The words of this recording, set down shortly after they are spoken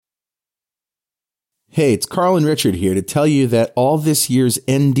Hey, it's Carl and Richard here to tell you that all this year's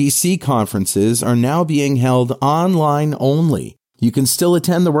NDC conferences are now being held online only. You can still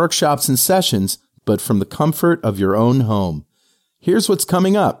attend the workshops and sessions, but from the comfort of your own home. Here's what's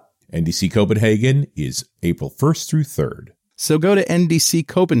coming up. NDC Copenhagen is April 1st through 3rd. So go to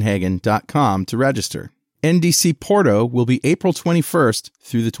ndccopenhagen.com to register. NDC Porto will be April 21st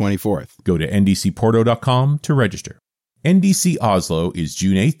through the 24th. Go to ndcporto.com to register. NDC Oslo is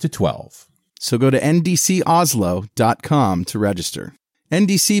June 8th to 12th. So go to ndcoslo.com to register.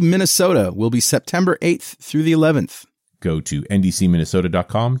 NDC Minnesota will be September 8th through the 11th. Go to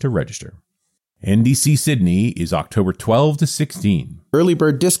ndcminnesota.com to register. NDC Sydney is October 12 to 16. Early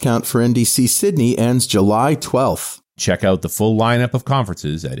bird discount for NDC Sydney ends July 12th. Check out the full lineup of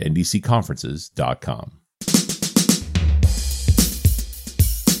conferences at ndcconferences.com.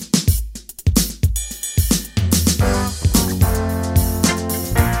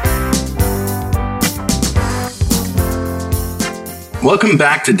 Welcome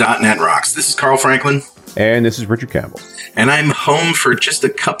back to .NET Rocks. This is Carl Franklin. And this is Richard Campbell. And I'm home for just a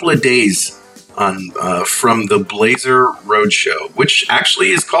couple of days from the Blazor Roadshow, which actually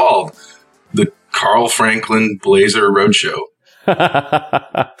is called the Carl Franklin Blazor Roadshow.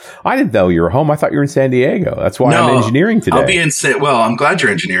 I didn't know you were home. I thought you were in San Diego. That's why I'm engineering today. I'll be well, I'm glad you're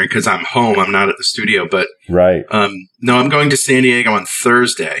engineering because I'm home. I'm not at the studio. But right. No, I'm going to San Diego on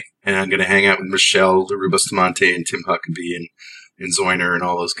Thursday, and I'm going to hang out with Michelle Bustamante and Tim Huckabee and Zoiner and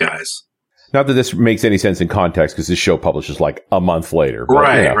all those guys. Not that this makes any sense in context because this show publishes like a month later.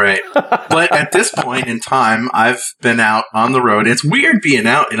 But, right. But at this point in time, I've been out on the road. It's weird being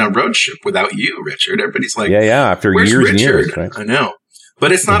out in a road trip without you, Richard. Everybody's like, yeah, after where's years Richard? And years. Right? I know.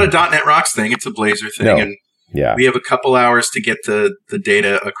 But it's not a .NET Rocks thing. It's a Blazor thing. No. And we have a couple hours to get the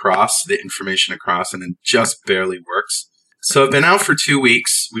data across, the information across, and it just barely works. So I've been out for 2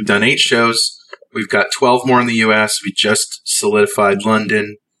 weeks. We've done 8 shows. We've got 12 more in the U.S. We just solidified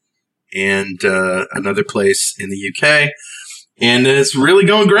London and another place in the U.K. And it's really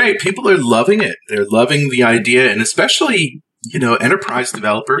going great. People are loving it. They're loving the idea, and especially, enterprise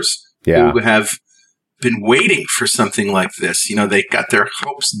developers who have been waiting for something like this. They got their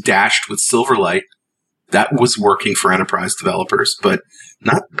hopes dashed with Silverlight. That was working for enterprise developers, but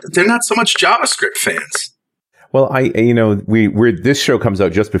they're not so much JavaScript fans. Well, this show comes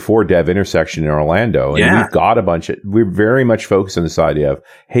out just before Dev Intersection in Orlando, and we've got we're very much focused on this idea of,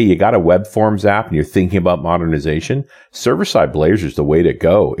 hey, you got a web forms app and you're thinking about modernization. Server-side Blazor is the way to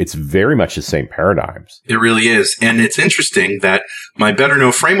go. It's very much the same paradigms. It really is. And it's interesting that my Better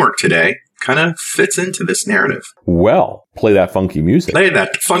Know framework today kind of fits into this narrative. Well, play that funky music. Play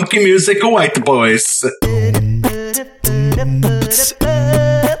that funky music, white boys.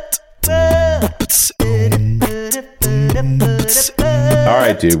 All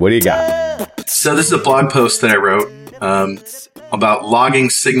right, dude, what do you got? So this is a blog post that I wrote about logging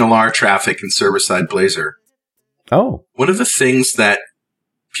SignalR traffic in server-side Blazor. Oh. One of the things that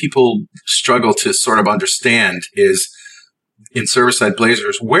people struggle to sort of understand is in server-side Blazor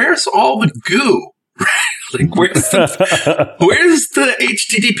is where's all the goo? Like where's the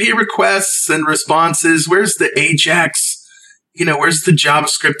HTTP requests and responses? Where's the AJAX? Where's the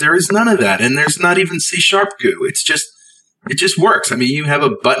JavaScript? There is none of that. And there's not even C# goo. It just works. I mean, you have a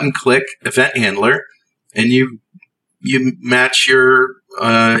button click event handler and you match your,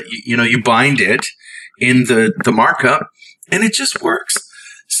 you bind it in the markup and it just works.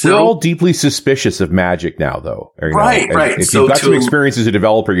 So, we're all deeply suspicious of magic now, though. Right. If you've got some experience as a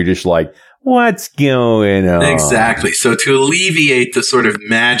developer, you're just like, what's going on? Exactly. So to alleviate the sort of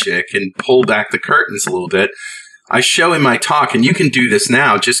magic and pull back the curtains a little bit, I show in my talk, and you can do this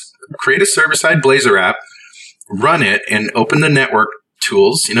now, just create a server-side Blazor app, run it, and open the network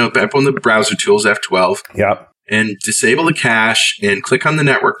tools, open the browser tools, F12. Yep. And disable the cache and click on the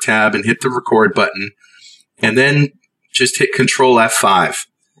network tab and hit the record button. And then just hit Control F5.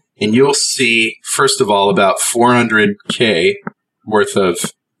 And you'll see, first of all, about 400K worth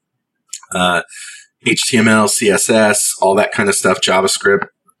of HTML, CSS, all that kind of stuff, JavaScript.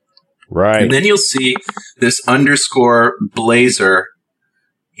 Right. And then you'll see this underscore Blazor,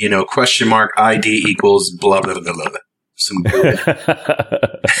 question mark ID equals blah, blah, blah, blah, blah. Some good.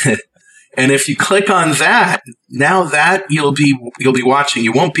 And if you click on that, now that you'll be watching,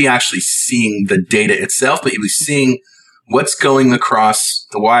 you won't be actually seeing the data itself, but you'll be seeing what's going across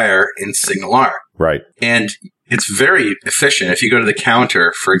the wire in SignalR. Right. And it's very efficient. If you go to the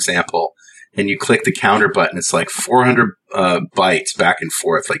counter, for example, and you click the counter button, it's like 400 bytes back and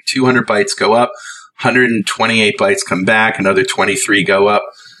forth. Like 200 bytes go up, 128 bytes come back, another 23 go up.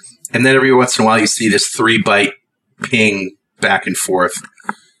 And then every once in a while you see this 3-byte ping back and forth.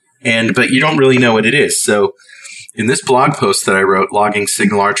 but you don't really know what it is. So in this blog post that I wrote, Logging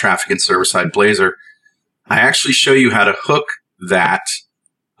SignalR Traffic in Server-Side Blazor, I actually show you how to hook that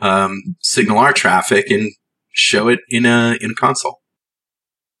SignalR traffic and show it in a console.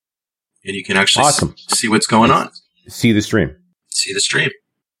 And you can actually see what's going on. See the stream. See the stream.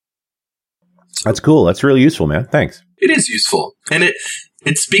 That's cool. That's really useful, man. Thanks. It is useful. And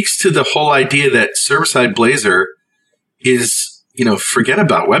it speaks to the whole idea that server-side Blazor is, forget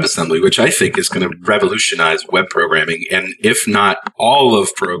about WebAssembly, which I think is going to revolutionize web programming, and if not all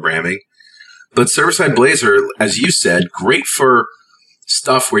of programming. But server-side Blazor, as you said, great for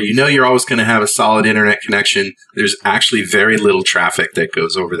stuff where you're always going to have a solid internet connection. There's actually very little traffic that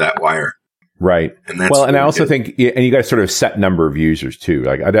goes over that wire. Right. And that's and I also think, and you got to sort of set number of users too.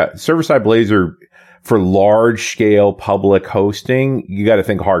 Like server-side Blazor for large scale public hosting, you got to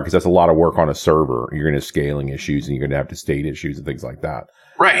think hard because that's a lot of work on a server. You're going to have scaling issues and you're going to have to state issues and things like that.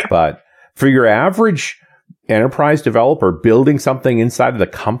 Right. But for your average enterprise developer building something inside of the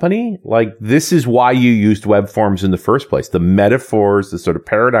company, like this is why you used web forms in the first place. The metaphors, the sort of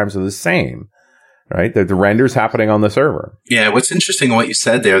paradigms are the same, right? The render's happening on the server. Yeah. What's interesting in what you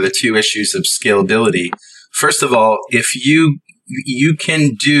said there, the two issues of scalability. First of all, if you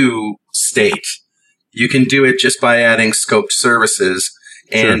can do state, you can do it just by adding scoped services.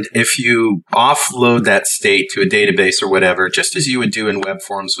 And if you offload that state to a database or whatever, just as you would do in web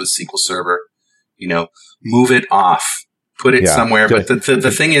forms with SQL Server, move it off, put it somewhere. But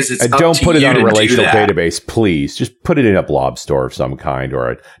the thing is, it's up don't to put it you on a to relational do that. database, please. Just put it in a blob store of some kind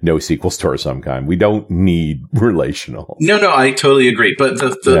or a NoSQL store of some kind. We don't need relational. No, I totally agree. But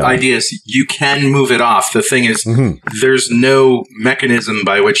the idea is you can move it off. The thing is, there's no mechanism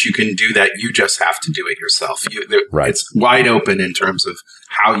by which you can do that. You just have to do it yourself. It's wide open in terms of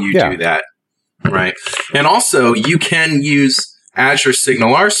how you do that. Right. And also, you can use Azure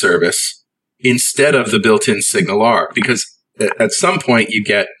SignalR service instead of the built-in SignalR, because at some point you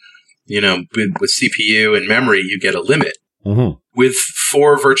get, with CPU and memory, you get a limit. Mm-hmm. With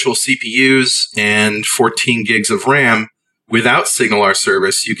 4 virtual CPUs and 14 gigs of RAM, without SignalR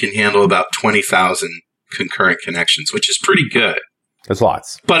service, you can handle about 20,000 concurrent connections, which is pretty good. That's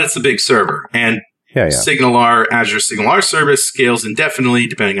lots. But it's a big server. And SignalR, Azure SignalR service scales indefinitely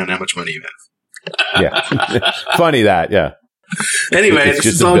depending on how much money you have. Funny that, Anyway, this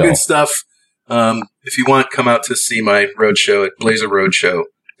is all good stuff. If you want, come out to see my roadshow at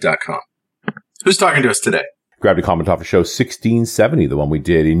blazorroadshow.com. Who's talking to us today? Grabbed a comment off of show 1670, the one we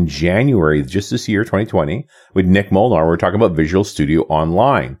did in January, just this year, 2020, with Nick Molnar. We're talking about Visual Studio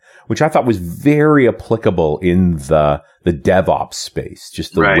Online, which I thought was very applicable in the DevOps space,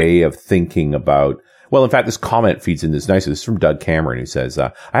 just the way of thinking about. Well, in fact, this comment feeds in this nicely. This is from Doug Cameron, who says,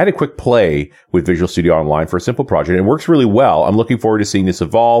 I had a quick play with Visual Studio Online for a simple project, and it works really well. I'm looking forward to seeing this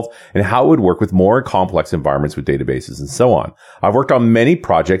evolve and how it would work with more complex environments with databases and so on. I've worked on many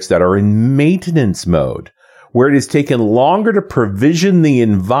projects that are in maintenance mode, where it has taken longer to provision the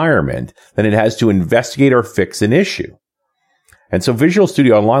environment than it has to investigate or fix an issue. And so Visual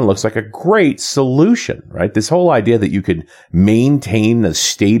Studio Online looks like a great solution, right? This whole idea that you could maintain the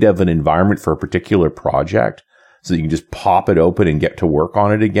state of an environment for a particular project so that you can just pop it open and get to work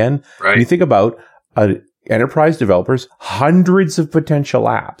on it again. Right. And you think about enterprise developers, hundreds of potential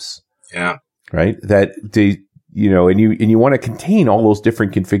apps. Yeah. Right? That they, and you want to contain all those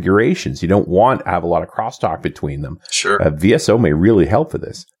different configurations. You don't want to have a lot of crosstalk between them. Sure. VSO may really help for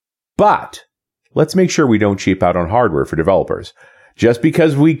this. But let's make sure we don't cheap out on hardware for developers. Just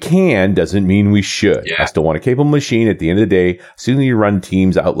because we can doesn't mean we should. Yeah. I still want a capable machine. At the end of the day, soon as you run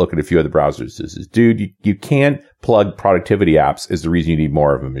Teams, Outlook, and a few other browsers, this is, dude, you can't plug productivity apps as the reason you need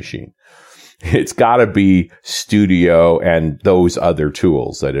more of a machine. It's got to be Studio and those other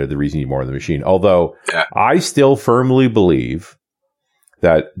tools that are the reason you need more of the machine. Although I still firmly believe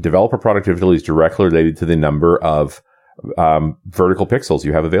that developer productivity is directly related to the number of vertical pixels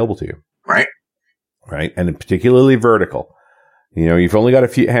you have available to you. Right. And particularly vertical. You've only got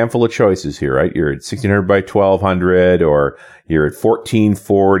a handful of choices here, right? You're at 1600 by 1200, or you're at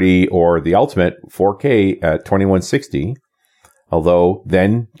 1440, or the ultimate 4K at 2160. Although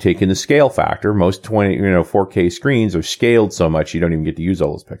then taking the scale factor, most 4K screens are scaled so much you don't even get to use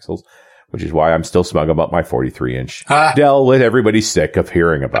all those pixels, which is why I'm still smug about my 43-inch Dell that everybody's sick of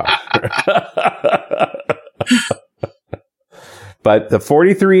hearing about. But the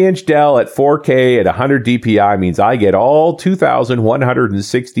 43-inch Dell at 4K at 100 DPI means I get all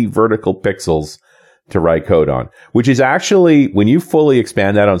 2,160 vertical pixels to write code on, which is actually, when you fully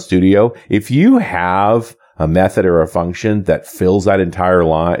expand that on Studio, if you have a method or a function that fills that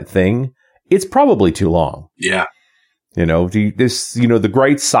entire thing, it's probably too long. Yeah. the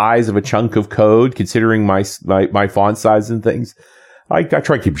right size of a chunk of code, considering my font size and things. I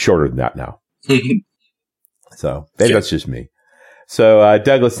try to keep it shorter than that now. So maybe that's just me. So,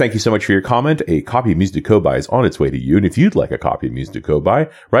 Douglas, thank you so much for your comment. A copy of Music to Code By is on its way to you. And if you'd like a copy of Music to Code By,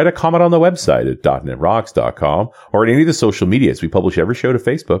 write a comment on the website at .netrocks.com or at any of the social medias. We publish every show to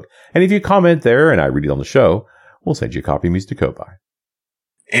Facebook. And if you comment there and I read it on the show, we'll send you a copy of Music to Code By.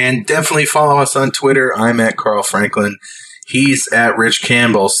 And definitely follow us on Twitter. I'm at Carl Franklin. He's at Rich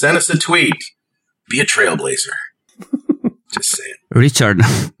Campbell. Send us a tweet. Be a trailblazer. Just saying. Richard,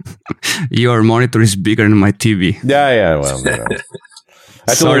 your monitor is bigger than my TV. Yeah. Well,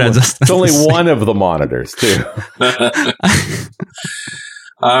 that's only one of the monitors, too.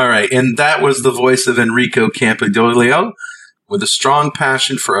 All right. And that was the voice of Enrico Campidoglio with a strong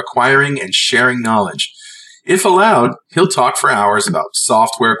passion for acquiring and sharing knowledge. If allowed, he'll talk for hours about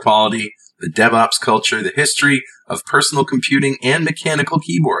software quality, the DevOps culture, the history of personal computing, and mechanical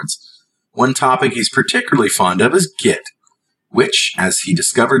keyboards. One topic he's particularly fond of is Git, which, as he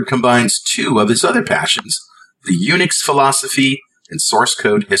discovered, combines two of his other passions, the Unix philosophy and source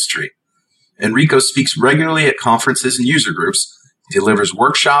code history. Enrico speaks regularly at conferences and user groups, delivers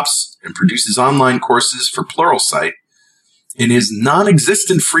workshops, and produces online courses for Pluralsight. In his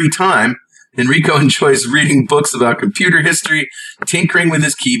non-existent free time, Enrico enjoys reading books about computer history, tinkering with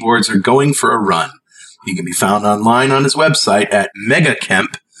his keyboards, or going for a run. He can be found online on his website at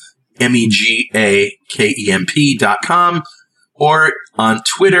megakemp, megakemp.com, or on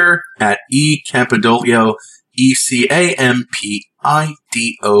Twitter at eCampidoglio,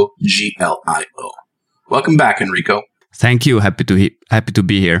 ECampidoglio. Welcome back, Enrico. Thank you. Happy to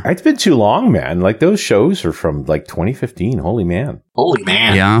be here. It's been too long, man. Like those shows are from like 2015. Holy man.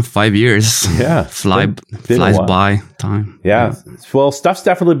 Yeah, 5 years. Yeah. Flies by time. Yeah. Well, stuff's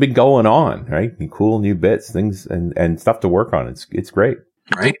definitely been going on, right? And cool new bits, things, and stuff to work on. It's great.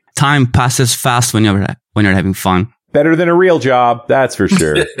 Right. Time passes fast when you're having fun. Better than a real job, that's for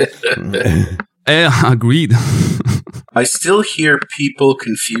sure. Agreed. I still hear people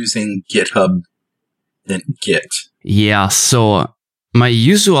confusing GitHub and Git. Yeah, so my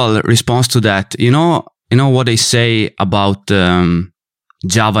usual response to that, you know what they say about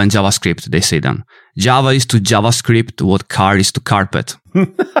Java and JavaScript? They say then, Java is to JavaScript what car is to carpet.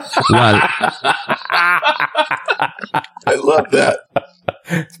 Well, I love that.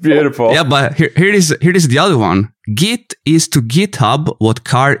 It's beautiful. Yeah, but here is the other one. Git is to GitHub what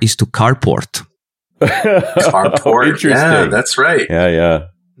car is to carport. Carport. Interesting. Yeah, that's right. Yeah.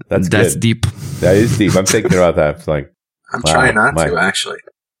 That's deep. That is deep. I'm thinking about that. It's like I'm trying not to, actually.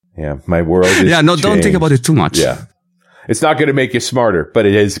 Yeah, my world is don't think changed. about it too much. Yeah. It's not going to make you smarter, but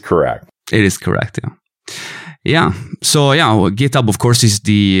it is correct. It is correct, yeah. Yeah. So GitHub, of course, is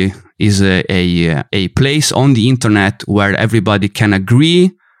a place on the internet where everybody can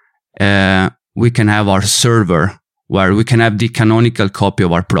agree. We can have our server where we can have the canonical copy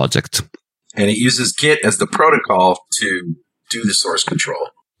of our project. And it uses Git as the protocol to do the source control.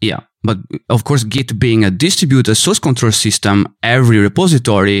 Yeah. But of course, Git being a distributed source control system, every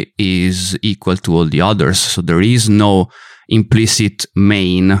repository is equal to all the others. So there is no implicit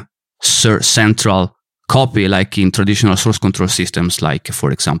main central copy like in traditional source control systems, like,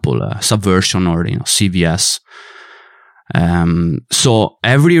 for example, Subversion or CVS. So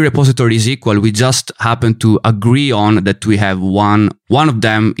every repository is equal. We just happen to agree on that we have one of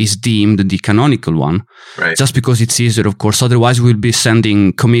them is deemed the canonical one. Right. Just because it's easier, of course. Otherwise, we'll be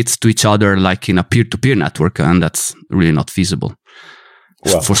sending commits to each other like in a peer-to-peer network, and that's really not feasible.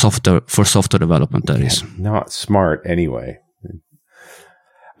 Well, for software development, that is. Not smart anyway.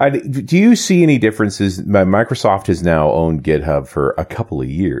 Do you see any differences? Microsoft has now owned GitHub for a couple of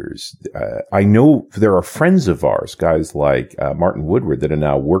years. I know there are friends of ours, guys like Martin Woodward, that are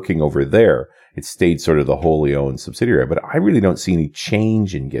now working over there. It stayed sort of the wholly owned subsidiary, but I really don't see any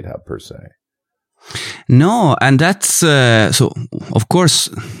change in GitHub per se. No, and that's so. Of course,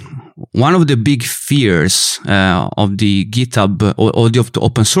 one of the big fears of the GitHub or the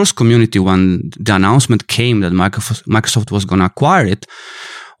open source community when the announcement came that Microsoft was going to acquire it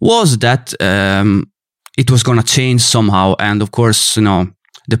was that it was going to change somehow. And of course,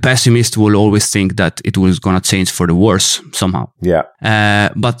 the pessimist will always think that it was going to change for the worse somehow. Yeah.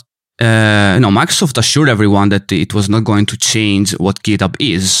 But Microsoft assured everyone that it was not going to change what GitHub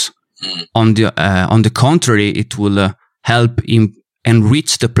is. On the contrary, it will help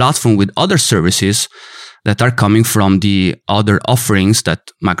enrich the platform with other services that are coming from the other offerings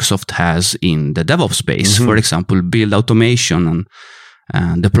that Microsoft has in the DevOps space. Mm-hmm. For example, build automation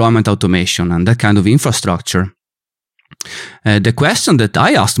and deployment automation and that kind of infrastructure. The question that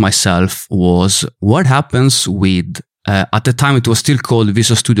I asked myself was, what happens with at the time it was still called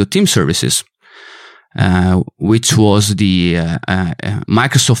Visual Studio Team Services, which was the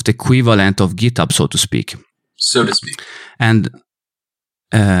Microsoft equivalent of GitHub, so to speak. And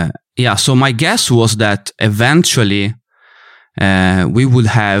so my guess was that eventually we would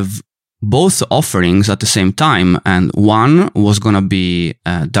have both offerings at the same time, and one was going to be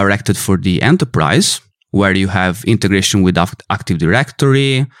directed for the enterprise, where you have integration with Active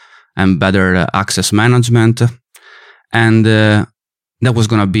Directory and better access management, and that was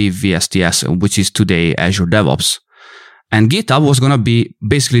going to be VSTS, which is today Azure DevOps. And GitHub was going to be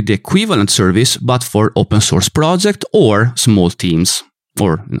basically the equivalent service, but for open source project or small teams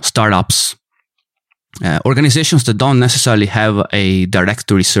or startups, organizations that don't necessarily have a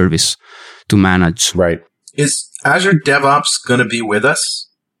directory service to manage. Right. Is Azure DevOps going to be with us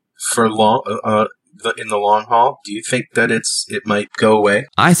for long? In the long haul? Do you think that it might go away?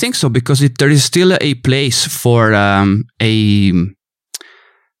 I think so, because there is still a place for a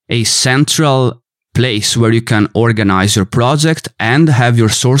central place where you can organize your project and have your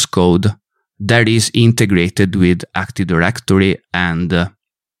source code that is integrated with Active Directory, and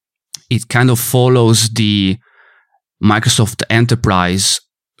it kind of follows the Microsoft Enterprise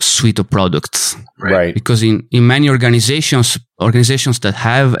suite of products. Right. Because in many organizations that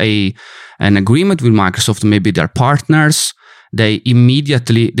have an agreement with Microsoft, maybe they're partners, they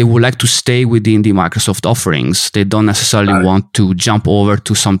would like to stay within the Microsoft offerings. They don't necessarily want to jump over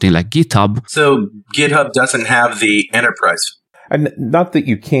to something like GitHub. So GitHub doesn't have the enterprise. And not that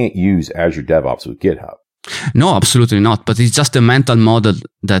you can't use Azure DevOps with GitHub. No, absolutely not. But it's just a mental model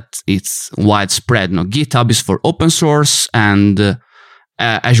that it's widespread. GitHub is for open source, and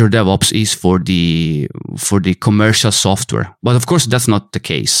Azure DevOps is for the commercial software. But of course, that's not the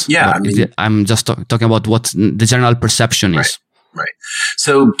case. Yeah, I'm just talking about what the general perception is. Right.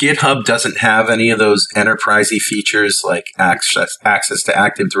 So GitHub doesn't have any of those enterprisey features like access to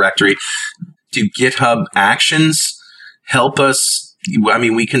Active Directory. Do GitHub Actions help us? I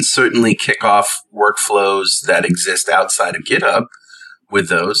mean, we can certainly kick off workflows that exist outside of GitHub with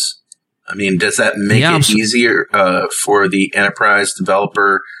those. I mean, does that make it easier for the enterprise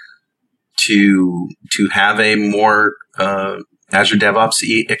developer to have a more Azure DevOps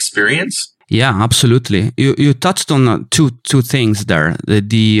experience? Yeah, absolutely. You touched on two things there: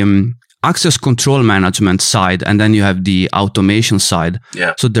 the access control management side, and then you have the automation side.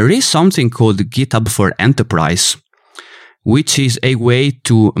 Yeah. So there is something called GitHub for Enterprise, which is a way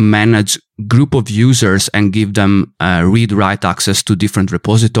to manage group of users and give them read-write access to different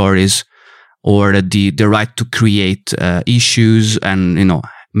repositories, or the right to create issues and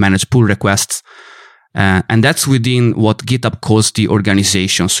manage pull requests, and that's within what GitHub calls the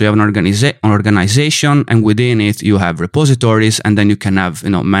organization. So you have an organization, and within it you have repositories, and then you can have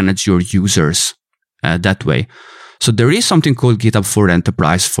manage your users that way. So there is something called GitHub for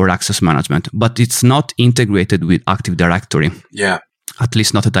Enterprise for access management, but it's not integrated with Active Directory. Yeah, at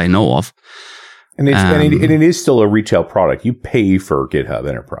least not that I know of. And it is still a retail product. You pay for GitHub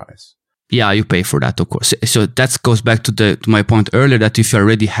Enterprise. Yeah, you pay for that, of course. So that goes back to my point earlier, that if you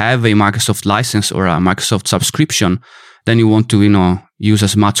already have a Microsoft license or a Microsoft subscription, then you want to use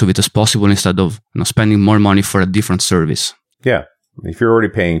as much of it as possible instead of spending more money for a different service. Yeah. If you're already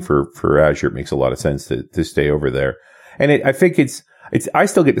paying for Azure, it makes a lot of sense to stay over there. And I think it's I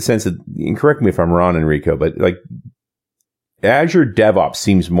still get the sense that, and correct me if I'm wrong, Enrico, but like Azure DevOps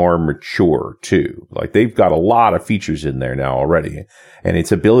seems more mature too. Like they've got a lot of features in there now already, and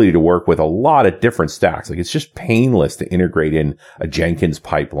its ability to work with a lot of different stacks. Like it's just painless to integrate in a Jenkins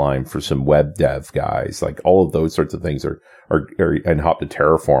pipeline for some web dev guys. Like all of those sorts of things are and hop to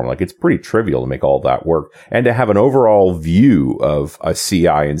Terraform. Like it's pretty trivial to make all that work and to have an overall view of a CI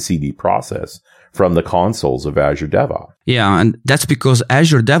and CD process from the consoles of Azure DevOps. Yeah, and that's because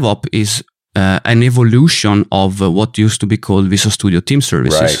Azure DevOps is an evolution of what used to be called Visual Studio Team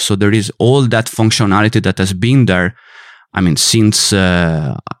Services. Right. So there is all that functionality that has been there. I mean, since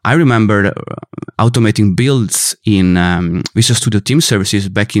I remember automating builds in Visual Studio Team Services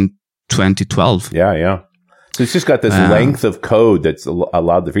back in 2012. Yeah. So it's just got this length of code that's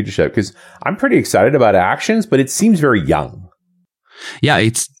allowed the feature set. Because I'm pretty excited about Actions, but it seems very young. Yeah,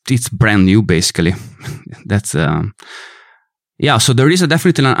 it's brand new, basically. That's yeah. So there is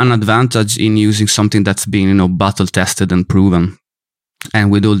definitely an advantage in using something that's been battle tested and proven, and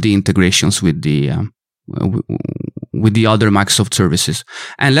with all the integrations with the other Microsoft services.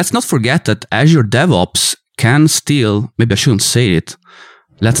 And let's not forget that Azure DevOps can still, maybe I shouldn't say it.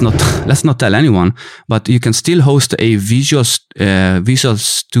 Let's not tell anyone, but you can still host a Visual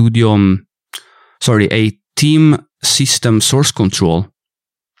Studio, a team system source control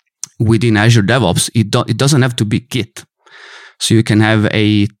within Azure DevOps, it doesn't have to be Git. So you can have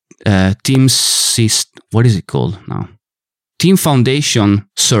a Team Foundation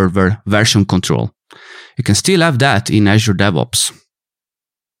server version control. You can still have that in Azure DevOps.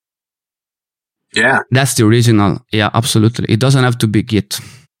 Yeah. That's the original. Yeah, absolutely. It doesn't have to be Git.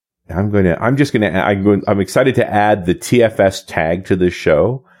 I'm excited to add the TFS tag to this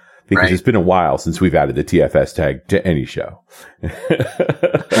show because it's been a while since we've added the TFS tag to any show.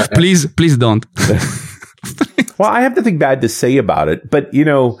 Please don't. Well, I have nothing bad to say about it, but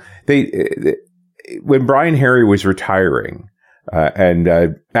when Brian Harry was retiring, and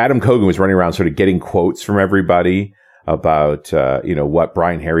Adam Kogan was running around sort of getting quotes from everybody about what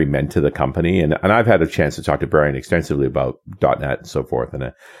Brian Harry meant to the company, and I've had a chance to talk to Brian extensively about .NET and so forth,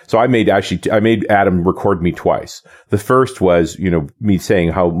 and so I made Adam record me twice. The first was me saying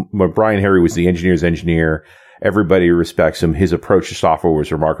how Brian Harry was the engineer's engineer. Everybody respects him. His approach to software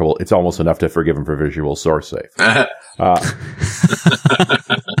was remarkable. It's almost enough to forgive him for Visual Source Safe.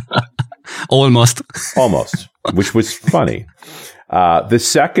 Almost, which was funny. The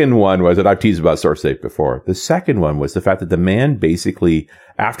second one was that I've teased about Source Safe before. The second one was the fact that the man basically,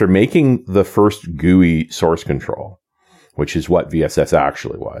 after making the first GUI source control, which is what VSS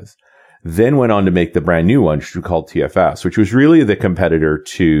actually was, then went on to make the brand new one, which we called TFS, which was really the competitor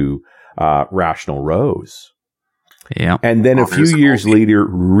to Rational Rows. Yeah. And then a few years later,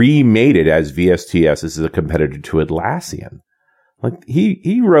 remade it as VSTS as a competitor to Atlassian. Like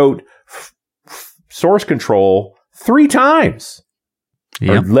he wrote source control 3 times.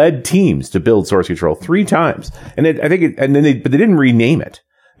 Yep. Or led teams to build source control 3 times. And but they didn't rename it.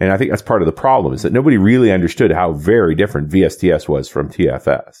 And I think that's part of the problem is that nobody really understood how very different VSTS was from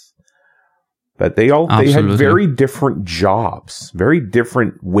TFS. But they had very different jobs, very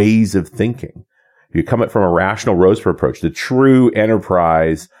different ways of thinking. You come at from a Rational Rows approach, the true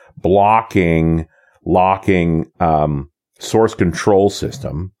enterprise blocking, locking, source control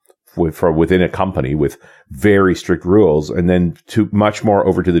system within a company with very strict rules, and then to much more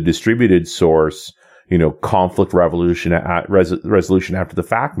over to the distributed source, conflict resolution after the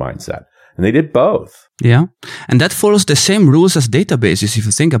fact mindset. And they did both. Yeah. And that follows the same rules as databases, if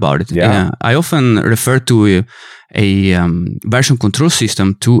you think about it. Yeah. I often refer to a version control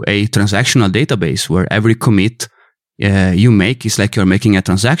system to a transactional database where every commit you make is like you're making a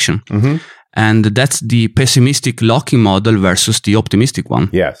transaction. Mm-hmm. And that's the pessimistic locking model versus the optimistic one.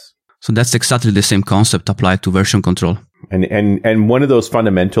 Yes. So that's exactly the same concept applied to version control. And one of those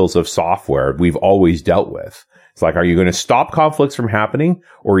fundamentals of software we've always dealt with. It's like, are you going to stop conflicts from happening,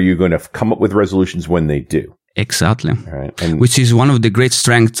 or are you going to come up with resolutions when they do? Exactly. Right. Which is one of the great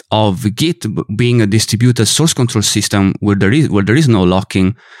strengths of Git being a distributed source control system where there is no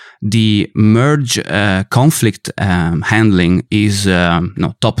locking. The merge conflict handling is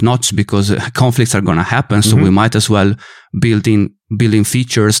top notch because conflicts are going to happen. So we might as well build in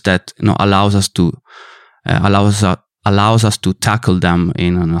features that allows us to tackle them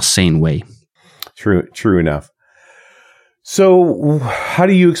in a sane way. True enough. So how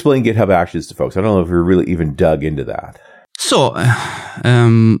do you explain GitHub Actions to folks? I don't know if we're really even dug into that. So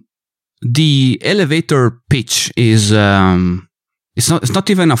the elevator pitch is it's not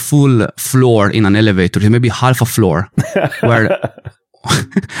even a full floor in an elevator. It's maybe half a floor where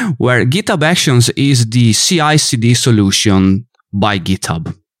GitHub Actions is the CI/CD solution by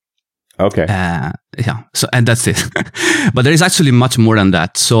GitHub. Okay. So, and that's it. But there is actually much more than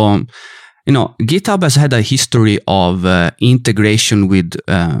that. So, GitHub has had a history of integration with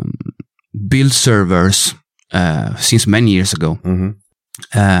build servers since many years ago. Mm-hmm.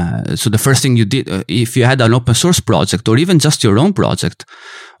 So the first thing you did, if you had an open source project or even just your own project,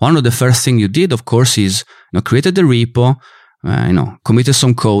 one of the first thing you did, of course, is created the repo, committed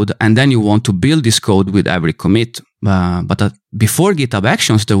some code, and then you want to build this code with every commit. But before GitHub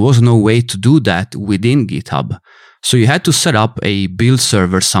Actions, there was no way to do that within GitHub. So you had to set up a build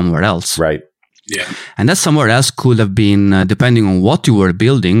server somewhere else. Right. Yeah. And that somewhere else could have been, depending on what you were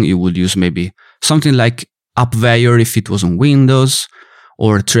building, you would use maybe something like AppVeyor if it was on Windows,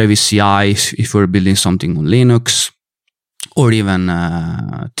 or Travis CI if you were building something on Linux, or even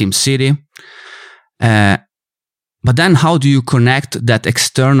TeamCity. But then how do you connect that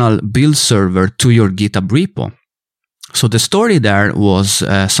external build server to your GitHub repo? So the story there was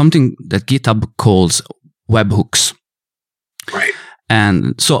something that GitHub calls webhooks. Right.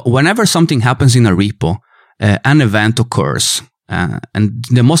 And so whenever something happens in a repo, an event occurs. And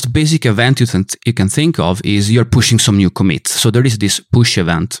the most basic event you can think of is you're pushing some new commits. So there is this push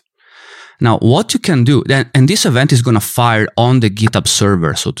event. Now, what you can do, and this event is going to fire on the GitHub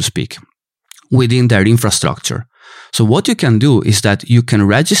server, so to speak, within their infrastructure. So what you can do is that you can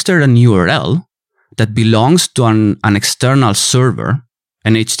register an URL that belongs to an external server,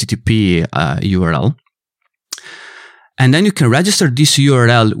 an HTTP URL. And then you can register this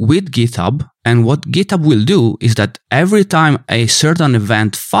URL with GitHub. And what GitHub will do is that every time a certain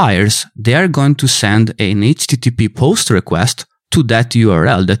event fires, they are going to send an HTTP post request to that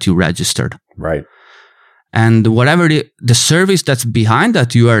URL that you registered. Right. And whatever the service that's behind that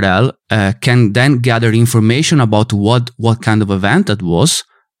URL can then gather information about what kind of event that was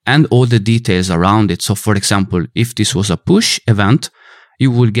and all the details around it. So, for example, if this was a push event,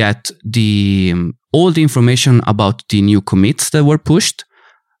 you will get all the information about the new commits that were pushed,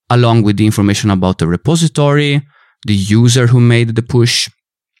 along with the information about the repository, the user who made the push,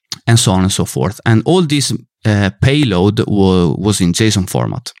 and so on and so forth. And all this payload was in JSON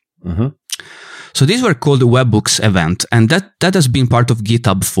format. Mm-hmm. So these were called webhooks event, and that has been part of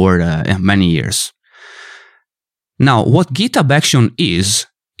GitHub for many years. Now, what GitHub Action is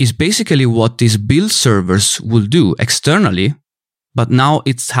basically what these build servers will do externally, but now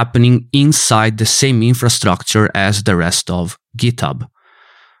it's happening inside the same infrastructure as the rest of GitHub.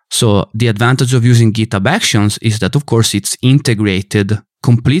 So the advantage of using GitHub Actions is that, of course, it's integrated,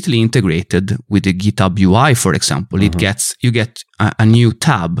 completely integrated with the GitHub UI, for example. Mm-hmm. You get a new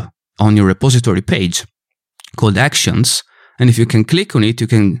tab on your repository page called Actions. And if you can click on it, you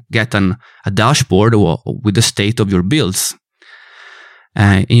can get a dashboard with the state of your builds.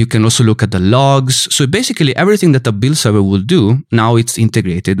 And you can also look at the logs. So basically everything that a build server will do, now it's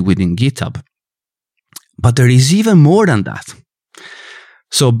integrated within GitHub. But there is even more than that.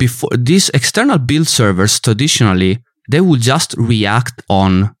 So before these external build servers, traditionally, they will just react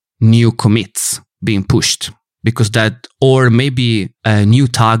on new commits being pushed. Because or maybe a new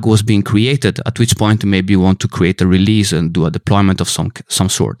tag was being created, at which point maybe you want to create a release and do a deployment of some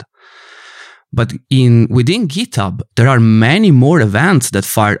sort. But within GitHub, there are many more events that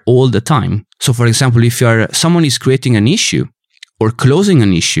fire all the time. So for example, if someone is creating an issue or closing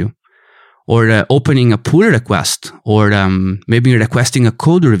an issue or opening a pull request or maybe requesting a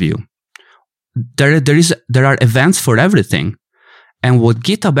code review, there are events for everything. And what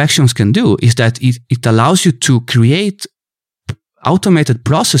GitHub Actions can do is that it allows you to create automated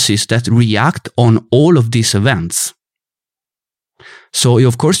processes that react on all of these events. So,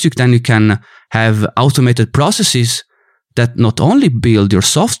 of course, you can have automated processes that not only build your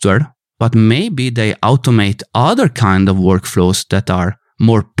software, but maybe they automate other kind of workflows that are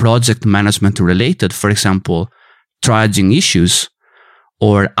more project management related. For example, triaging issues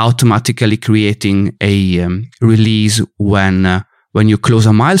or automatically creating a release when you close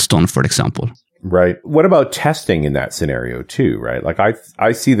a milestone, for example. Right. What about testing in that scenario too, right? Like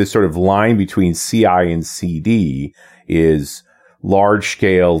I see the sort of line between CI and CD is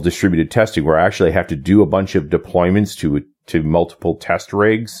large-scale distributed testing where I actually have to do a bunch of deployments to multiple test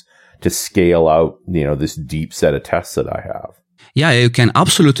rigs to scale out, this deep set of tests that I have. Yeah, you can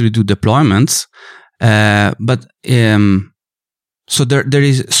absolutely do deployments, but so there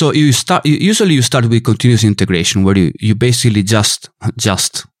is. So you start with continuous integration where you basically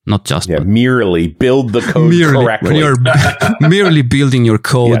merely build the code correctly. When you're merely building your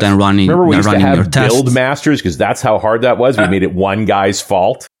code and running. Remember we used to have tests. build masters because that's how hard that was. We made it one guy's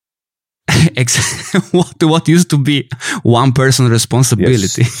fault. What used to be one person's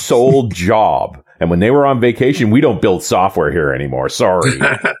responsibility. Yes, sole job. And when they were on vacation, we don't build software here anymore. Sorry.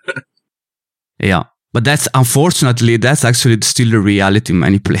 Yeah. But that's actually still a reality in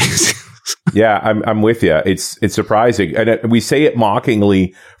many places. Yeah, I'm with you. It's surprising. And we say it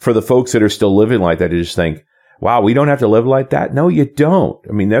mockingly for the folks that are still living like that to just think, wow, we don't have to live like that. No, you don't.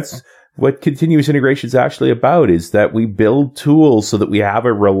 I mean, that's what continuous integration is actually about, is that we build tools so that we have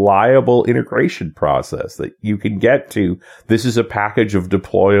a reliable integration process that you can get to. This is a package of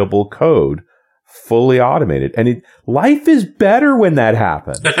deployable code, fully automated. And life is better when that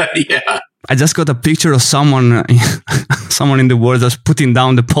happens. Yeah. I just got a picture of someone in the world that's putting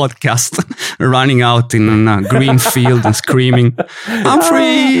down the podcast, running out in a green field and screaming, "I'm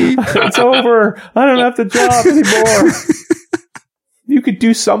free! It's over! I don't have the job anymore." You could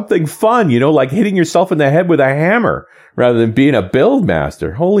do something fun, like hitting yourself in the head with a hammer rather than being a build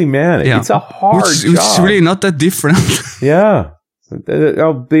master. Holy man, it's a hard job. It's really not that different. Yeah.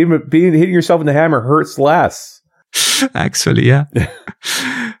 Hitting yourself in the hammer hurts less. Actually, yeah.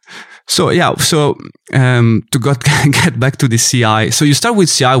 So to get back to the CI. So you start with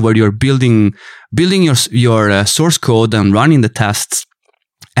CI where you're building your source code and running the tests,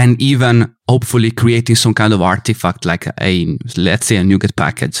 and even hopefully creating some kind of artifact like let's say a NuGet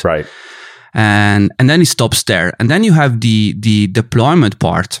package. Right. And then it stops there. And then you have the deployment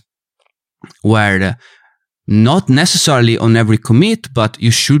part where not necessarily on every commit, but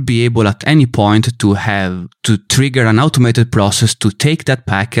you should be able at any point to trigger an automated process to take that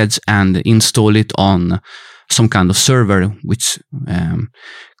package and install it on some kind of server, which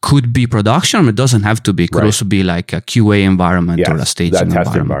could be production. It doesn't have to be. It could also be like a QA environment or a staging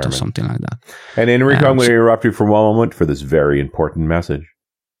environment or something like that. And Enrico, I'm going to interrupt you for one moment for this very important message.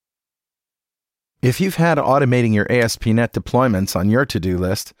 If you've had automating your ASP.NET deployments on your to-do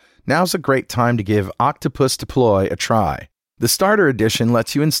list, now's a great time to give Octopus Deploy a try. The Starter Edition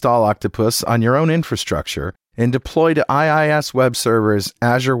lets you install Octopus on your own infrastructure and deploy to IIS web servers,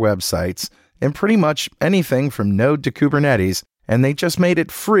 Azure websites, and pretty much anything from Node to Kubernetes, and they just made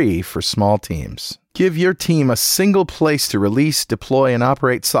it free for small teams. Give your team a single place to release, deploy, and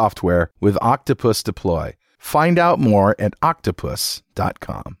operate software with Octopus Deploy. Find out more at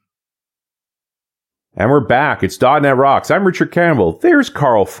octopus.com. And we're back. It's .NET Rocks. I'm Richard Campbell. There's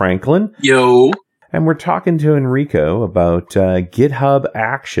Carl Franklin. Yo. And we're talking to Enrico about GitHub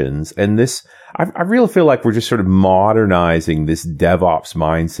Actions. And this, I really feel like we're just sort of modernizing this DevOps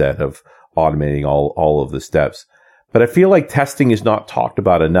mindset of automating all of the steps. But I feel like testing is not talked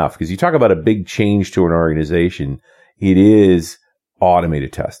about enough, because you talk about a big change to an organization. It is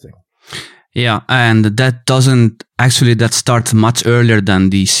automated testing. Yeah, and that starts much earlier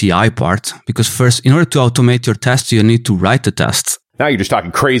than the CI part, because first, in order to automate your tests, you need to write the tests. Now you're just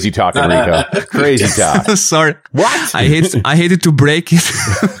talking crazy talk, Enrico. Crazy talk. Sorry. What? I hated to break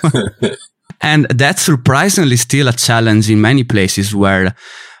it. And that's surprisingly still a challenge in many places where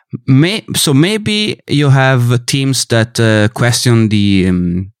maybe you have teams that question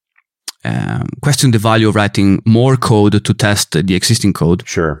the value of writing more code to test the existing code.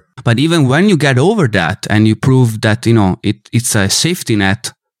 Sure. But even when you get over that and you prove that, it's a safety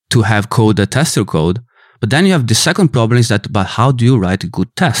net to have code that tests your code, but then you have the second problem is that, but how do you write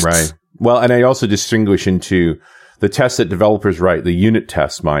good tests? Right. Well, and I also distinguish into the tests that developers write, the unit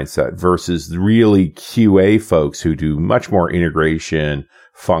test mindset, versus the really QA folks who do much more integration,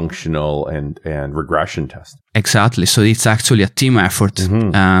 functional, and regression testing. Exactly. So it's actually a team effort.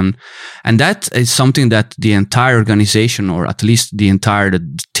 Mm-hmm. And that is something that the entire organization, or at least the entire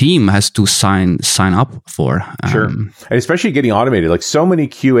team, has to sign up for. Sure. And especially getting automated. Like so many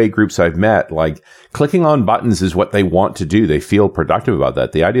QA groups I've met, like clicking on buttons is what they want to do. They feel productive about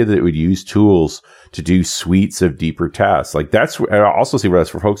that. The idea that it would use tools to do suites of deeper tests, like I also see where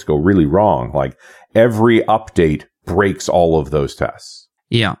that's where folks go really wrong. Like every update breaks all of those tests.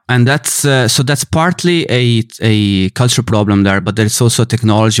 Yeah, and that's partly a culture problem there, but there's also a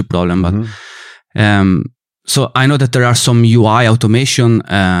technology problem. But so I know that there are some UI automation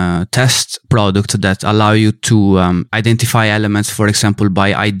test products that allow you to identify elements, for example,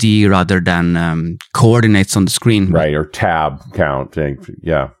 by ID rather than coordinates on the screen. Right, or tab count.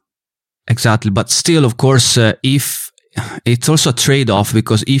 Yeah, exactly. But still, of course, if it's also a trade-off,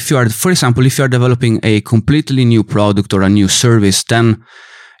 because if you are developing a completely new product or a new service, then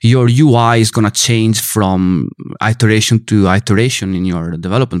your UI is going to change from iteration to iteration in your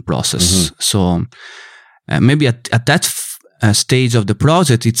development process. Mm-hmm. So maybe at that stage of the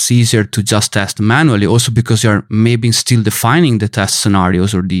project, it's easier to just test manually, also because you're maybe still defining the test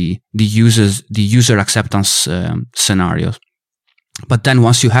scenarios or the user acceptance scenarios. But then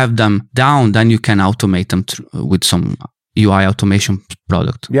once you have them down, then you can automate them with some UI automation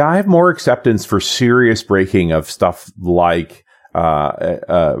product. Yeah, I have more acceptance for serious breaking of stuff like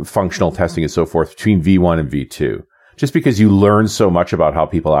functional testing and so forth between V1 and V2. Just because you learn so much about how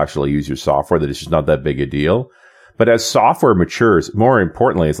people actually use your software that it's just not that big a deal. But as software matures, more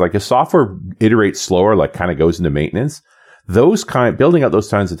importantly, it's like as software iterates slower, like kind of goes into maintenance, building out those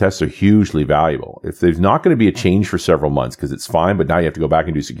kinds of tests are hugely valuable. If there's not going to be a change for several months because it's fine, but now you have to go back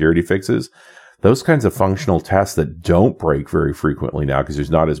and do security fixes, those kinds of functional tests that don't break very frequently now because there's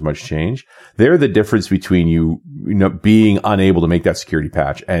not as much change, they're the difference between you being unable to make that security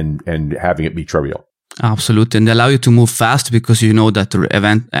patch and having it be trivial. Absolutely. And they allow you to move fast because you know that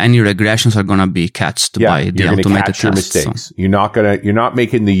any regressions are going to be catched by the automated tests. Your mistakes. So. You're not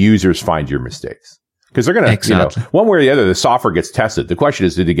making the users find your mistakes. Because they're going to, one way or the other, the software gets tested. The question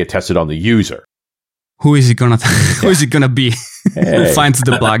is, did it get tested on the user? Who is it gonna be? Who finds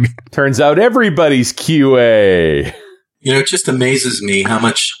the bug? Turns out everybody's QA. It just amazes me how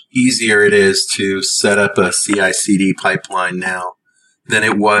much easier it is to set up a CI/CD pipeline now than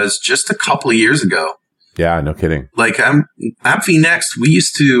it was just a couple of years ago. Yeah, no kidding. Like at vNext, we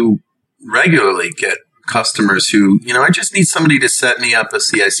used to regularly get customers who, I just need somebody to set me up a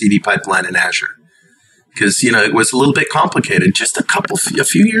CI/CD pipeline in Azure. Because, it was a little bit complicated just a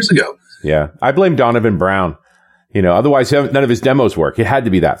few years ago. Yeah. I blame Donovan Brown. Otherwise none of his demos work. It had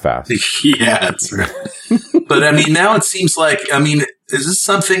to be that fast. Yeah, that's right. But I mean, now it seems like, is this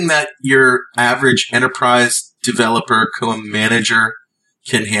something that your average enterprise developer, manager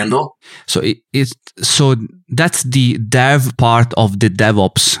can handle? So so that's the dev part of the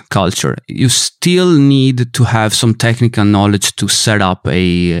DevOps culture. You still need to have some technical knowledge to set up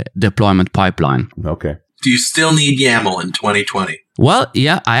a deployment pipeline. Okay. Do you still need YAML in 2020? Well,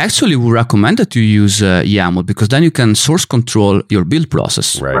 yeah, I actually would recommend that you use YAML, because then you can source control your build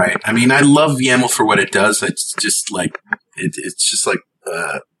process. Right. I mean, I love YAML for what it does. It's just like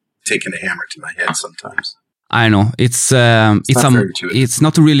taking a hammer to my head sometimes. I know it's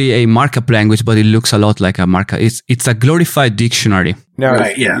not really a markup language, but it looks a lot like a markup. It's a glorified dictionary. Now,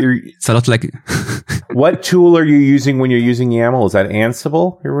 right, yeah. It's a lot like. What tool are you using when you're using YAML? Is that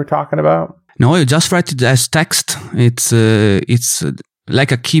Ansible you were talking about? No, you just write it as text. It's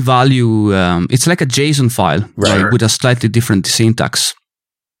like a key value. It's like a JSON file, right, with a slightly different syntax.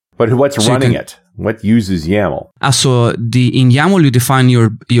 But what's running it? What uses YAML? So in YAML you define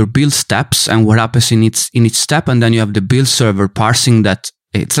your build steps and what happens in each step, and then you have the build server parsing that.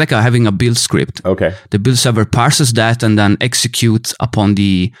 It's like having a build script. Okay. The build server parses that and then executes upon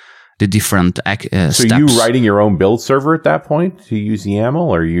the different steps. So you writing your own build server at that point to use YAML,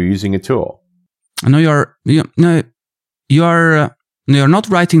 or are you using a tool? No, you're not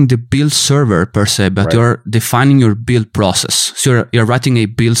writing the build server per se, but you're defining your build process. So you're writing a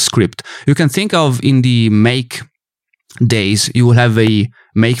build script. You can think of, in the make days, you will have a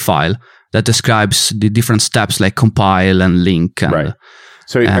make file that describes the different steps like compile and link. And, right.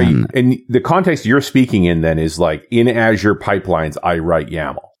 So in the context you're speaking in then is like in Azure pipelines, I write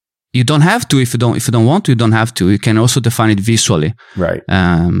YAML. You don't have to if you don't want to. You don't have to. You can also define it visually, right?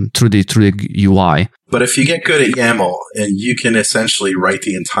 Through the UI. But if you get good at YAML, and you can essentially write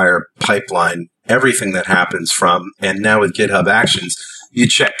the entire pipeline, everything that happens from, and now with GitHub Actions, you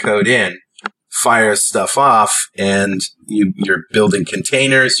check code in, fire stuff off, and you're building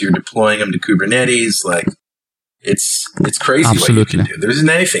containers. You're deploying them to Kubernetes. Like it's crazy. Absolutely. What you can do. There isn't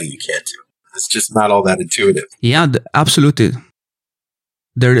anything you can't do. It's just not all that intuitive. Yeah, absolutely.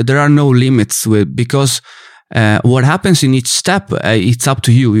 There are no limits because what happens in each step, it's up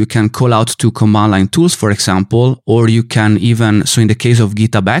to you. You can call out to command line tools, for example, or you can even, so in the case of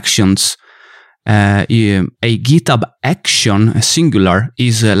GitHub Actions, a GitHub action, a singular,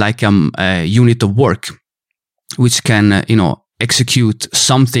 is like a unit of work, which can, execute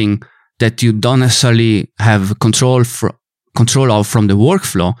something that you don't necessarily have control of from the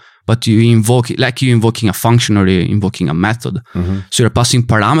workflow, but you invoke, like you're invoking a function or you're invoking a method. Mm-hmm. So you're passing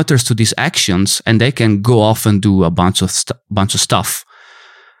parameters to these actions, and they can go off and do a bunch of stuff.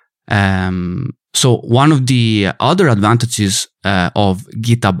 So one of the other advantages of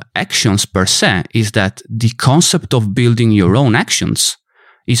GitHub Actions per se is that the concept of building your own actions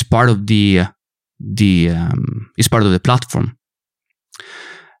is part of the platform,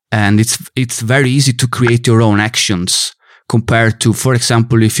 and it's very easy to create your own actions. Compared to, for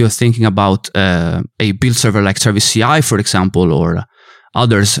example, if you're thinking about a build server like Service CI, for example, or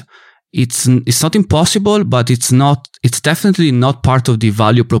others, it's not impossible, but it's definitely not part of the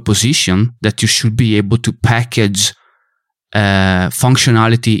value proposition that you should be able to package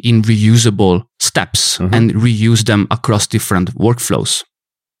functionality in reusable steps and reuse them across different workflows.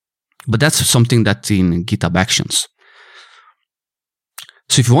 But that's something that's in GitHub Actions.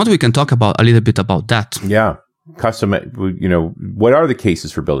 So if you want, we can talk a little bit about that. Yeah. Custom, what are the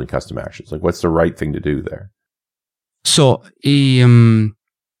cases for building custom actions? Like, what's the right thing to do there? So, in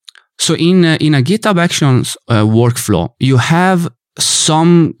a GitHub Actions workflow, you have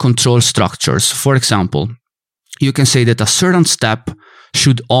some control structures. For example, you can say that a certain step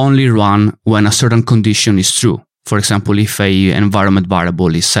should only run when a certain condition is true. For example, if a environment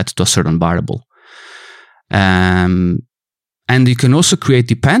variable is set to a certain variable. And you can also create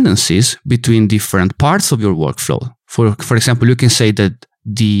dependencies between different parts of your workflow. For example, you can say that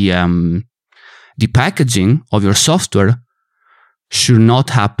the packaging of your software should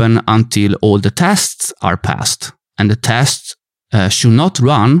not happen until all the tests are passed. And the tests should not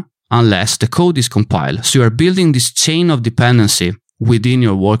run unless the code is compiled. So you are building this chain of dependency within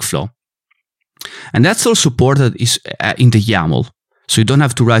your workflow. And that's all supported in the YAML. So you don't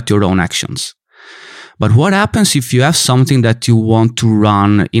have to write your own actions. But what happens if you have something that you want to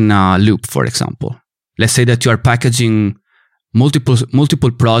run in a loop, for example? Let's say that you are packaging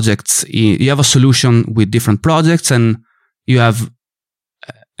multiple projects. You have a solution with different projects, and you have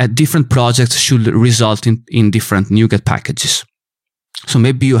different projects should result in different NuGet packages. So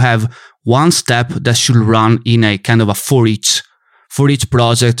maybe you have one step that should run in a kind of a for each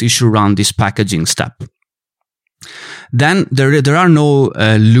project, you should run this packaging step. then there are no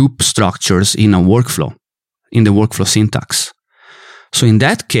loop structures in a workflow, in the workflow syntax. So in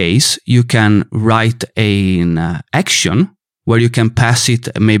that case, you can write an action where you can pass it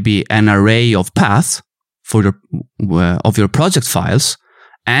maybe an array of paths of your project files,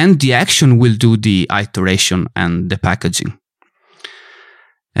 and the action will do the iteration and the packaging.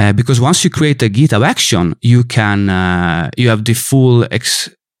 Because once you create a GitHub action, you have the full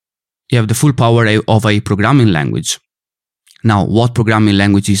power of a programming language. Now, what programming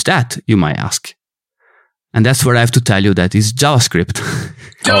language is that, you might ask? And that's where I have to tell you that it's JavaScript.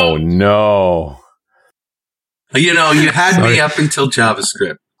 Oh, no. You had me up until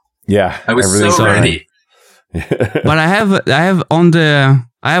JavaScript. Yeah. I was so ready. But I have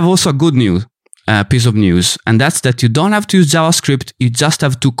also a good news, piece of news, and that's that you don't have to use JavaScript. You just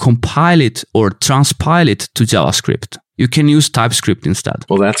have to compile it or transpile it to JavaScript. You can use TypeScript instead.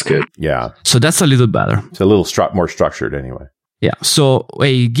 Well, that's good. Yeah. So that's a little better. It's a little more structured anyway. Yeah. So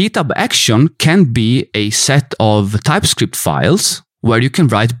a GitHub action can be a set of TypeScript files where you can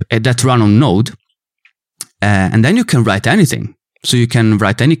write that run on Node, and then you can write anything. So you can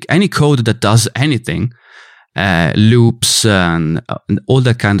write any code that does anything, loops and all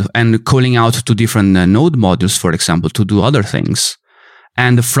that kind of, and calling out to different Node modules, for example, to do other things.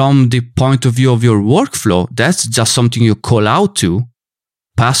 And from the point of view of your workflow, that's just something you call out to,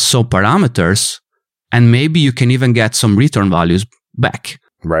 pass some parameters, and maybe you can even get some return values back.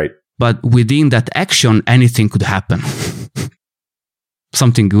 Right. But within that action, anything could happen.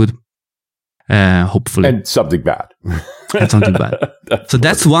 Something good, hopefully. And something bad. And something bad. So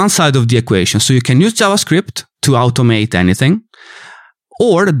that's one side of the equation. So you can use JavaScript to automate anything.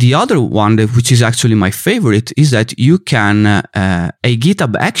 Or the other one, which is actually my favorite, is that you can, a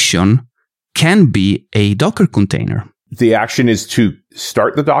GitHub action can be a Docker container. The action is to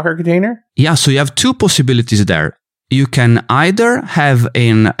start the Docker container? Yeah, so you have two possibilities there. You can either have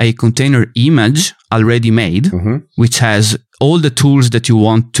a container image already made, which has all the tools that you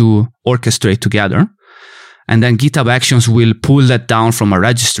want to orchestrate together. And then GitHub Actions will pull that down from a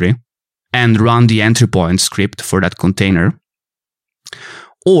registry and run the entry point script for that container.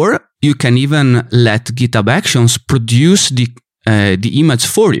 Or you can even let GitHub Actions produce the image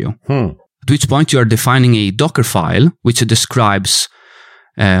for you. At which point you are defining a Docker file, which describes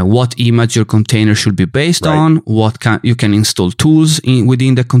what image your container should be based on, you can install tools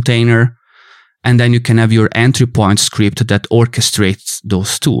within the container, and then you can have your entry point script that orchestrates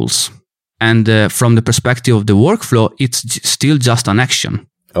those tools. And from the perspective of the workflow, it's still just an action.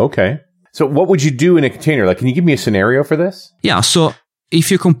 Okay. So what would you do in a container? Like, can you give me a scenario for this? Yeah. So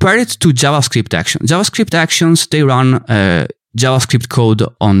if you compare it to JavaScript actions, they run JavaScript code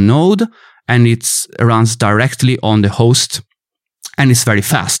on Node, and it runs directly on the host, and it's very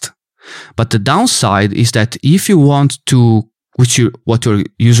fast. But the downside is that if you want to, what you're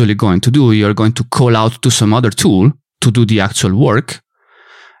usually going to do, you're going to call out to some other tool to do the actual work.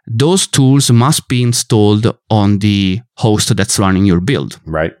 Those tools must be installed on the host that's running your build.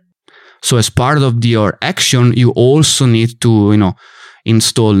 Right. So as part of your action, you also need to,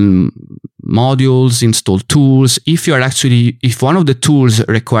 install modules, install tools. If one of the tools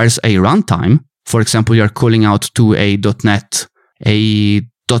requires a runtime, for example, you're calling out to a .NET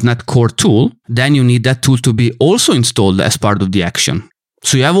Core tool, then you need that tool to be also installed as part of the action.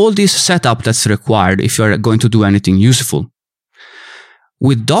 So you have all this setup that's required if you're going to do anything useful.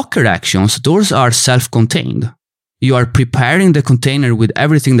 With Docker actions, those are self-contained. You are preparing the container with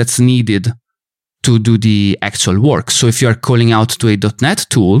everything that's needed to do the actual work. So if you are calling out to a .NET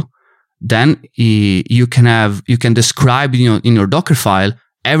tool, then you can describe in your Docker file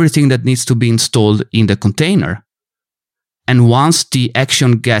everything that needs to be installed in the container. And once the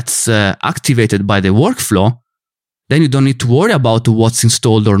action gets activated by the workflow, then you don't need to worry about what's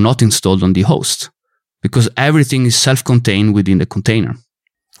installed or not installed on the host, because everything is self-contained within the container.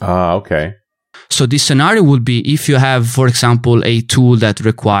 Okay. So this scenario would be if you have, for example, a tool that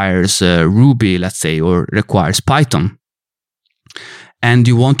requires Ruby, let's say, or requires Python, and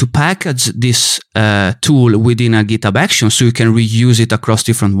you want to package this tool within a GitHub action so you can reuse it across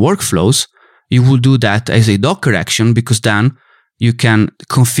different workflows, you will do that as a Docker action, because then you can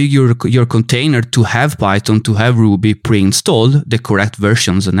configure your container to have Python, to have Ruby pre-installed, the correct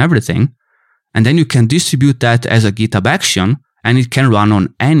versions and everything. And then you can distribute that as a GitHub action, and it can run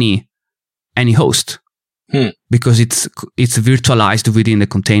on any host because it's virtualized within the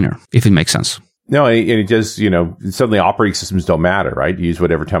container, if it makes sense. No, and it does, suddenly operating systems don't matter, right? You use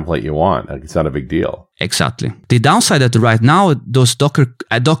whatever template you want. Like, it's not a big deal. Exactly. The downside that right now, those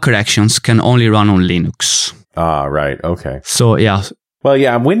Docker actions can only run on Linux. Right. Okay. So yeah, Well,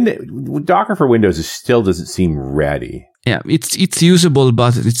 yeah, Docker for Windows still doesn't seem ready. Yeah, it's usable,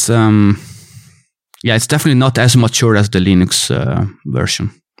 but it's it's definitely not as mature as the Linux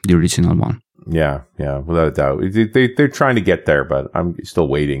version, the original one. Yeah, without a doubt. They're trying to get there, but I'm still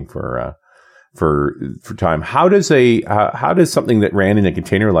waiting for time. How does something that ran in a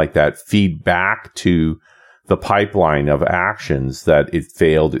container like that feed back to the pipeline of actions that it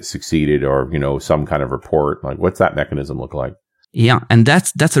failed, it succeeded, or some kind of report? Like, what's that mechanism look like? Yeah, and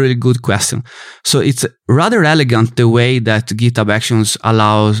that's a really good question. So it's rather elegant the way that GitHub Actions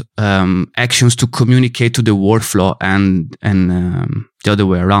allows actions to communicate to the workflow and the other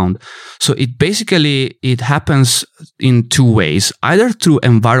way around. So it happens in two ways: either through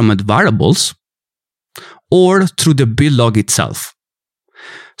environment variables or through the build log itself.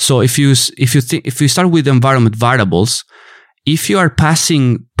 So if you start with environment variables, if you are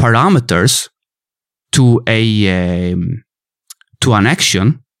passing parameters to an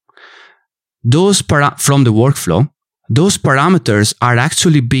action, those from the workflow, those parameters are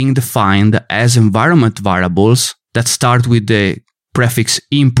actually being defined as environment variables that start with the prefix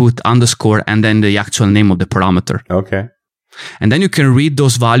input _ and then the actual name of the parameter. Okay. And then you can read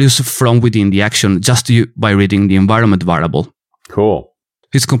those values from within the action just by reading the environment variable. Cool.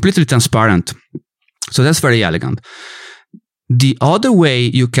 It's completely transparent. So that's very elegant. The other way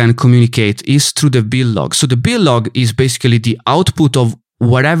you can communicate is through the build log. So the build log is basically the output of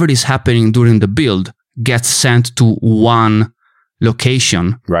whatever is happening during the build gets sent to one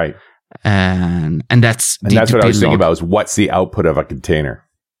location. Right. And that's what I was thinking about, is what's the output of a container?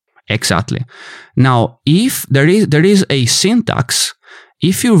 Exactly. Now, if there is a syntax,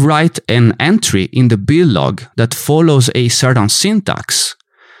 if you write an entry in the build log that follows a certain syntax,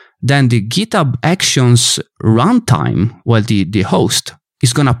 then the GitHub Actions runtime, the host,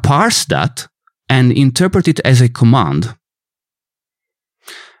 is going to parse that and interpret it as a command.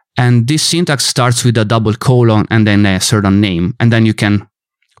 And this syntax starts with a double colon and then a certain name. And then you can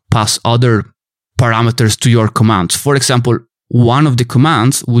pass other parameters to your commands. For example, one of the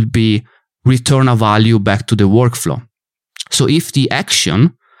commands would be return a value back to the workflow. So if the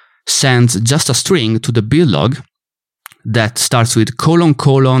action sends just a string to the build log that starts with :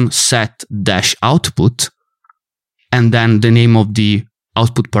 set -output, and then the name of the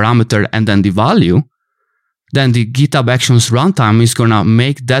output parameter and then the value, then the GitHub Actions runtime is going to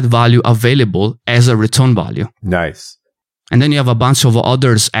make that value available as a return value. Nice. And then you have a bunch of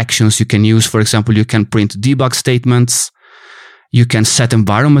other actions you can use. For example, you can print debug statements. You can set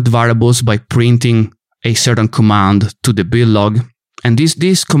environment variables by printing a certain command to the build log. And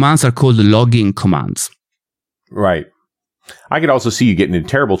these commands are called logging commands. Right. I could also see you getting in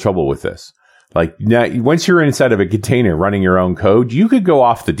terrible trouble with this. Like, now, once you're inside of a container running your own code, you could go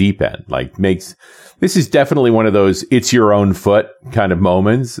off the deep end. Like, this is definitely one of those it's your own foot kind of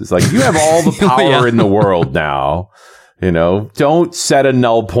moments. It's like, you have all the power in the world now. Don't set a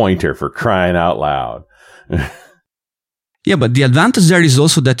null pointer, for crying out loud. Yeah, but the advantage there is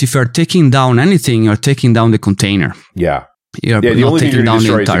also that if you're taking down anything, you're taking down the container. Yeah. You're the not only thing taking you're down the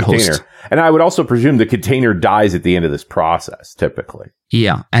destroying is the entire container. host. And I would also presume the container dies at the end of this process, typically.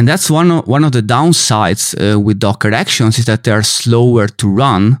 Yeah, and that's one of the downsides with Docker Actions, is that they are slower to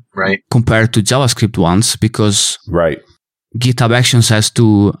run compared to JavaScript ones, because GitHub Actions has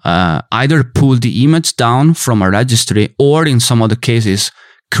to either pull the image down from a registry, or in some other cases,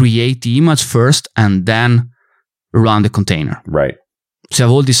 create the image first and then run the container. Right. So you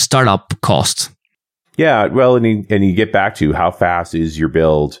have all these startup costs. Yeah, well, and you get back to how fast is your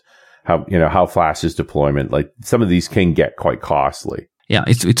build, how fast is deployment. Like, some of these can get quite costly. Yeah,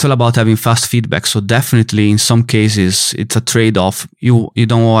 it's all about having fast feedback. So definitely, in some cases, it's a trade-off. You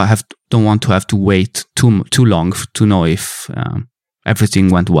don't want to have to wait too long to know if everything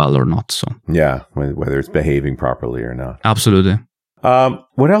went well or not. So yeah, whether it's behaving properly or not. Absolutely.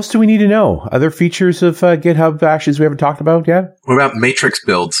 What else do we need to know? Other features of GitHub Actions we haven't talked about yet? What about matrix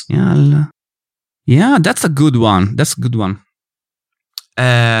builds? Yeah, that's a good one.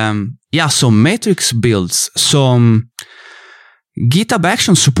 So matrix builds. So GitHub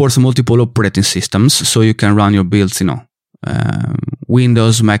Actions supports multiple operating systems, so you can run your builds,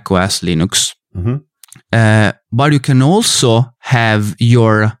 Windows, Mac OS, Linux. Mm-hmm. But you can also have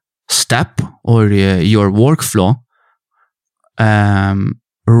your step or your workflow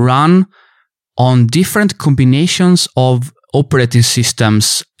run on different combinations of operating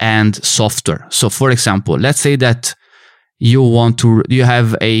systems and software. So, for example, let's say that you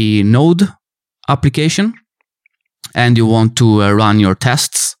have a Node application and you want to run your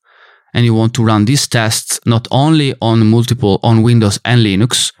tests, and you want to run these tests not only on Windows and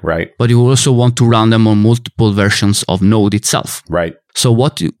Linux, right? But you also want to run them on multiple versions of Node itself, right? So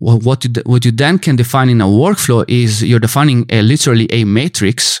what you then can define in a workflow is you're defining literally a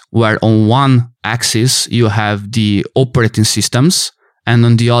matrix where on one axis you have the operating systems and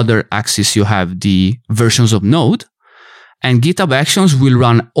on the other axis you have the versions of Node. And GitHub Actions will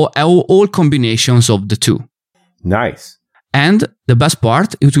run all combinations of the two. Nice. And the best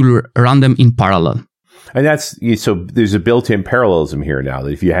part, it will run them in parallel. And so there's a built-in parallelism here now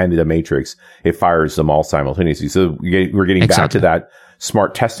that if you hand it a matrix, it fires them all simultaneously. So we're getting back to that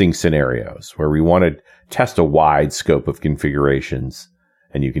smart testing scenarios where we want to test a wide scope of configurations,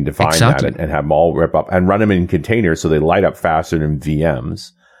 and you can define that and have them all rip up and run them in containers so they light up faster than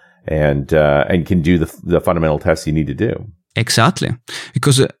VMs and can do the fundamental tests you need to do. Exactly.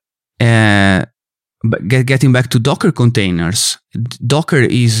 Because getting back to Docker containers, Docker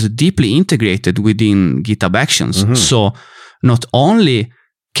is deeply integrated within GitHub Actions. Mm-hmm. So not only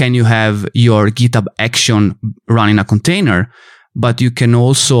can you have your GitHub action run in a container, but you can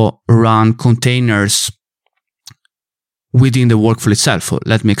also run containers within the workflow itself. So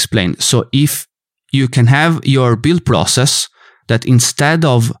let me explain. So if you can have your build process that instead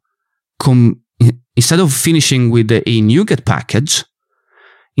of finishing with a NuGet package,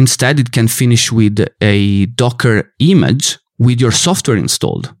 instead it can finish with a Docker image with your software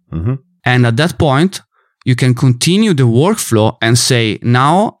installed. Mm-hmm. And at that point, you can continue the workflow and say,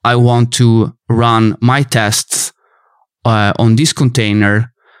 now I want to run my tests on this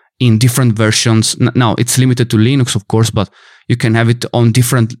container in different versions. Now, it's limited to Linux, of course, but you can have it on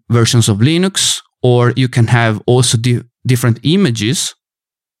different versions of Linux, or you can have also different images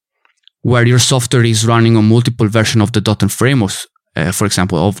where your software is running on multiple versions of the .NET frameworks, for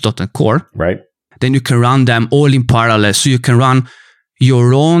example, of .NET Core. Right. Then you can run them all in parallel. So you can run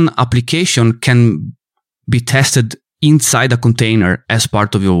your own application can be tested inside a container as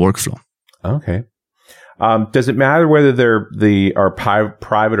part of your workflow. Okay. Does it matter whether are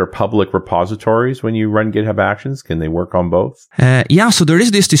private or public repositories when you run GitHub Actions? Can they work on both? Yeah. So there is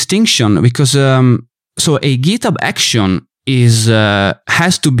this distinction because so a GitHub action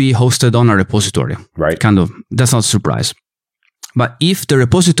has to be hosted on a repository. Right. Kind of. That's not a surprise. But if the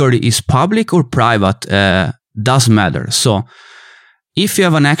repository is public or private, does matter. So if you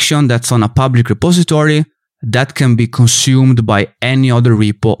have an action that's on a public repository, that can be consumed by any other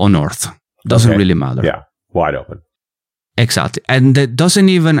repo on Earth. Doesn't really matter. Yeah, wide open. Exactly. And that doesn't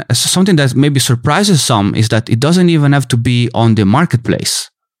even, something that maybe surprises some is that it doesn't even have to be on the marketplace.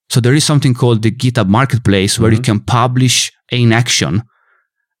 So there is something called the GitHub Marketplace where you can publish an action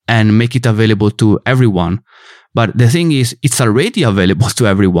and make it available to everyone. But the thing is, it's already available to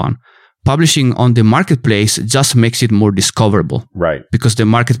everyone. Publishing on the marketplace just makes it more discoverable. Right. Because the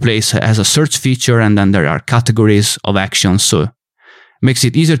marketplace has a search feature and then there are categories of actions. So it makes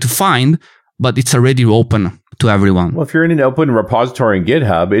it easier to find, but it's already open to everyone. Well, if you're in an open repository in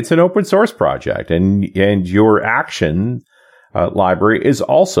GitHub, it's an open source project, and your action library is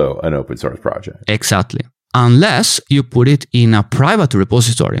also an open source project. Exactly. Unless you put it in a private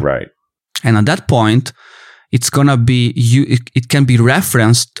repository. Right. And at that point, it's gonna be it can be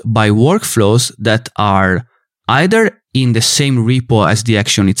referenced by workflows that are either in the same repo as the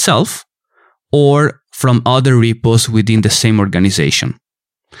action itself or from other repos within the same organization.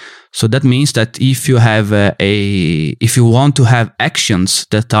 So that means that if you have if you want to have actions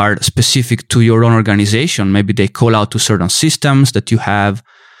that are specific to your own organization, maybe they call out to certain systems that you have,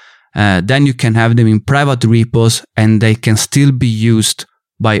 then you can have them in private repos and they can still be used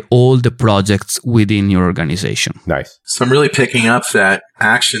by all the projects within your organization. Nice. So I'm really picking up that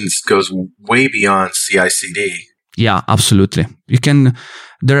Actions goes way beyond CI/CD. Yeah, absolutely. You can.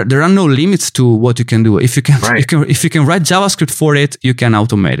 There are no limits to what you can do. If you can, if you can write JavaScript for it, you can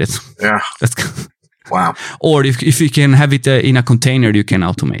automate it. Yeah. Wow. Or if you can have it in a container, you can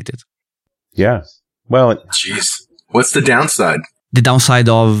automate it. Yeah. Well. Jeez. What's the downside? The downside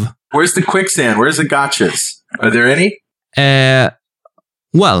of. Where's the quicksand? Where's the gotchas? Are there any?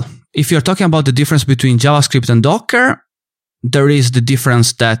 Well, if you're talking about the difference between JavaScript and Docker, there is the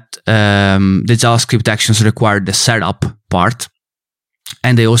difference that the JavaScript actions require the setup part,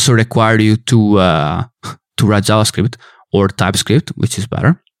 and they also require you to write JavaScript or TypeScript, which is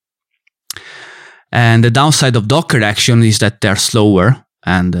better. And the downside of Docker action is that they're slower,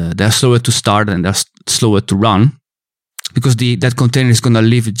 and they're slower to start and they're slower to run, because that container is going to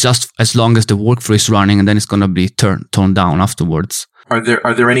live just as long as the workflow is running, and then it's going to be toned down afterwards. Are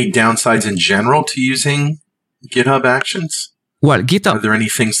there any downsides in general to using GitHub Actions? Well, GitHub. Are there any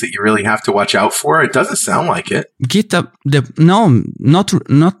things that you really have to watch out for? It doesn't sound like it. GitHub. Not.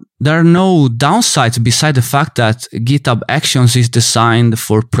 There are no downsides beside the fact that GitHub Actions is designed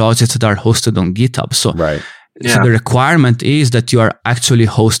for projects that are hosted on GitHub. So right. So the requirement is that you are actually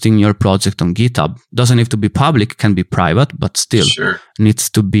hosting your project on GitHub. Doesn't have to be public, can be private, but still needs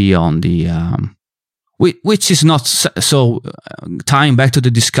to be on the, which is not so tying back to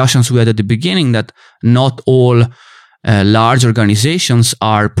the discussions we had at the beginning that not all large organizations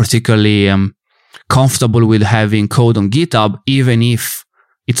are particularly comfortable with having code on GitHub, even if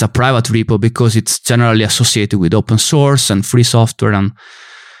it's a private repo, because it's generally associated with open source and free software. And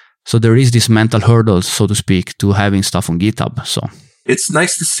so there is this mental hurdle, so to speak, to having stuff on GitHub. So it's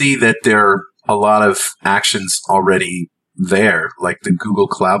nice to see that there are a lot of actions already there, like the Google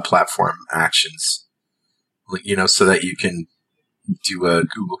Cloud Platform actions, so that you can do a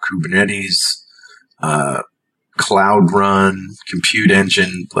Google Kubernetes, Cloud Run, Compute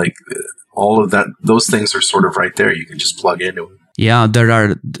Engine, like all of that. Those things are sort of right there. You can just plug into it. Yeah,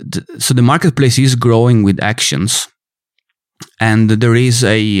 so the marketplace is growing with actions. And there is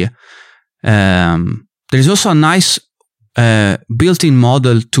also a nice built-in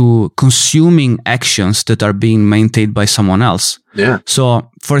model to consuming actions that are being maintained by someone else. Yeah. So,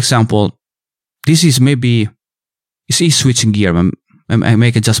 for example, this is switching gear. I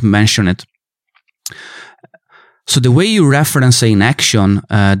may just mention it. So the way you reference an action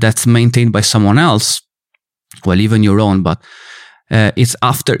that's maintained by someone else, well, even your own, but it's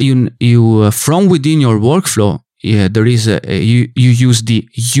after you from within your workflow. There is you use the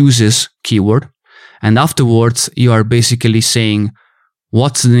uses keyword, and afterwards you are basically saying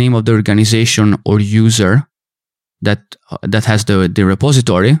what's the name of the organization or user that has the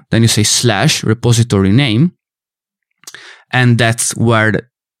repository. Then you say / repository name, and that's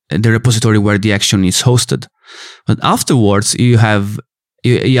where the repository where the action is hosted. But afterwards you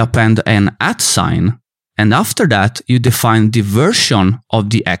append an @sign, and after that you define the version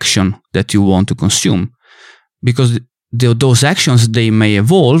of the action that you want to consume. Because those actions, they may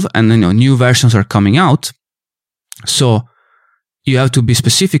evolve, and new versions are coming out. So you have to be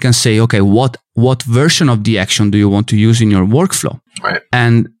specific and say, okay, what version of the action do you want to use in your workflow? Right.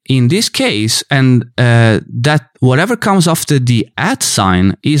 And in this case, that whatever comes after the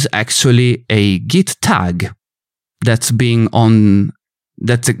 @sign is actually a Git tag that's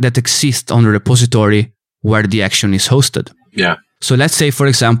that exists on the repository where the action is hosted. Yeah. So let's say, for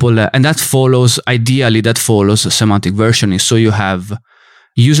example, and ideally that follows a semantic versioning. So you have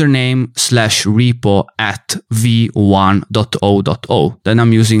username /repo @v1.o.o. Then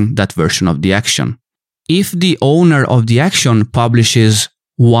I'm using that version of the action. If the owner of the action publishes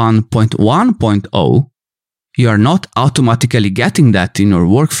 1.1.0, you are not automatically getting that in your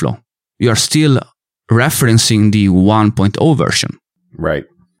workflow. You are still referencing the 1.0 version. Right.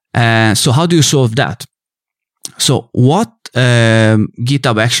 So how do you solve that? So what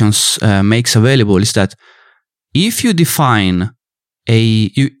GitHub Actions makes available is that if you define a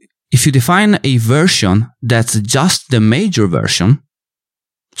version that's just the major version,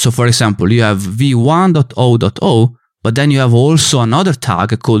 so for example, you have v1.o.o, but then you have also another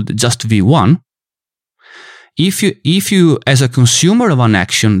tag called just v1. If you as a consumer of an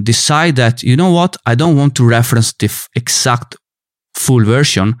action decide that, you know what, I don't want to reference the exact full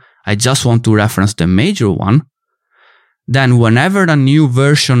version, I just want to reference the major one, then whenever a new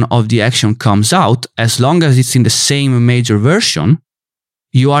version of the action comes out, as long as it's in the same major version,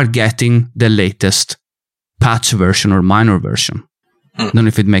 you are getting the latest patch version or minor version. I don't know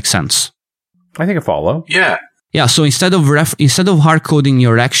if it makes sense. I think I follow. Yeah. Yeah, so instead of hard-coding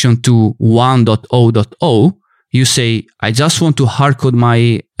your action to 1.0.0, you say, I just want to hard-code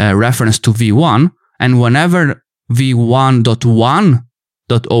my reference to v1, and whenever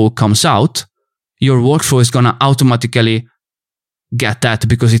v1.1.0 comes out, your workflow is going to automatically get that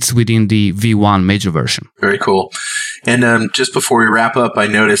because it's within the v1 major version. Very cool. And just before we wrap up, I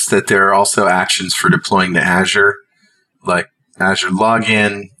noticed that there are also actions for deploying to Azure, like Azure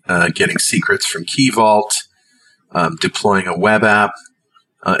Login, getting secrets from Key Vault, deploying a web app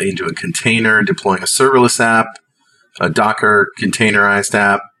into a container, deploying a serverless app, a Docker containerized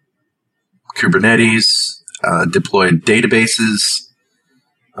app, Kubernetes, deployed databases,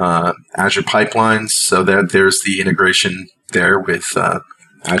 Azure pipelines. So there's the integration there with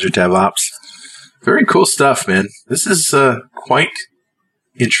Azure DevOps. Very cool stuff, man. This is quite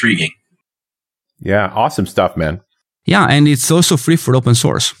intriguing. Yeah, awesome stuff, man. Yeah, and it's also free for open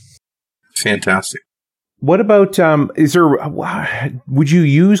source. Fantastic. What about, would you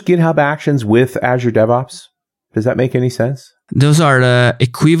use GitHub Actions with Azure DevOps? Does that make any sense? Those are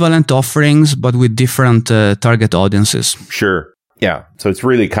equivalent offerings, but with different target audiences. Sure. Yeah. So it's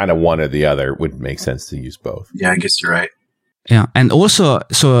really kind of one or the other. It would make sense to use both. Yeah, I guess you're right. Yeah. And also,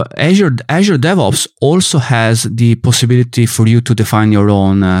 so Azure DevOps also has the possibility for you to define your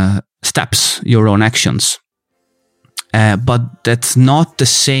own steps, your own actions. but that's not the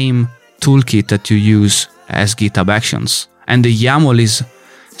same toolkit that you use as GitHub Actions. And the YAML is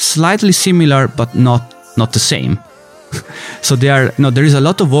slightly similar, but not the same. So there is a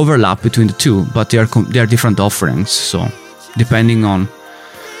lot of overlap between the two, but they are different offerings. So depending on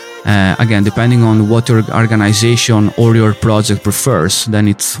what your organization or your project prefers, then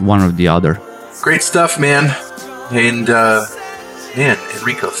it's one or the other. Great stuff, man. And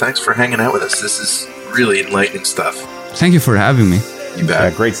Enrico, thanks for hanging out with us. This is really enlightening stuff. Thank you for having me. You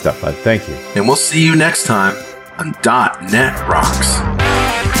bet. Great stuff, bud. Thank you. And we'll see you next time on .NET Rocks.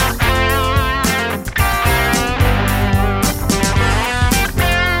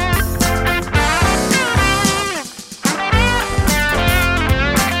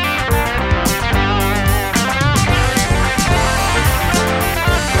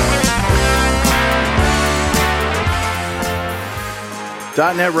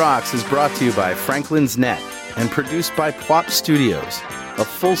 .NET Rocks is brought to you by Franklin's Net and produced by Pwop Studios, a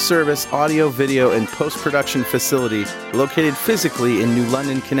full-service audio, video, and post-production facility located physically in New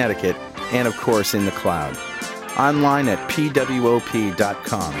London, Connecticut, and of course in the cloud. Online at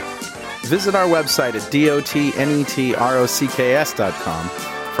pwop.com. Visit our website at dotnetrocks.com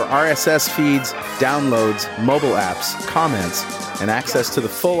for RSS feeds, downloads, mobile apps, comments, and access to the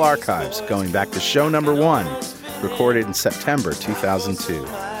full archives going back to show number 1, recorded in September 2002.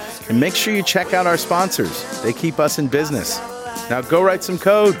 And make sure you check out our sponsors. They keep us in business. Now go write some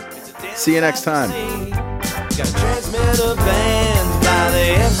code. See you next time. Got transmitter banned by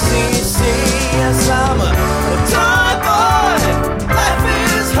the FC.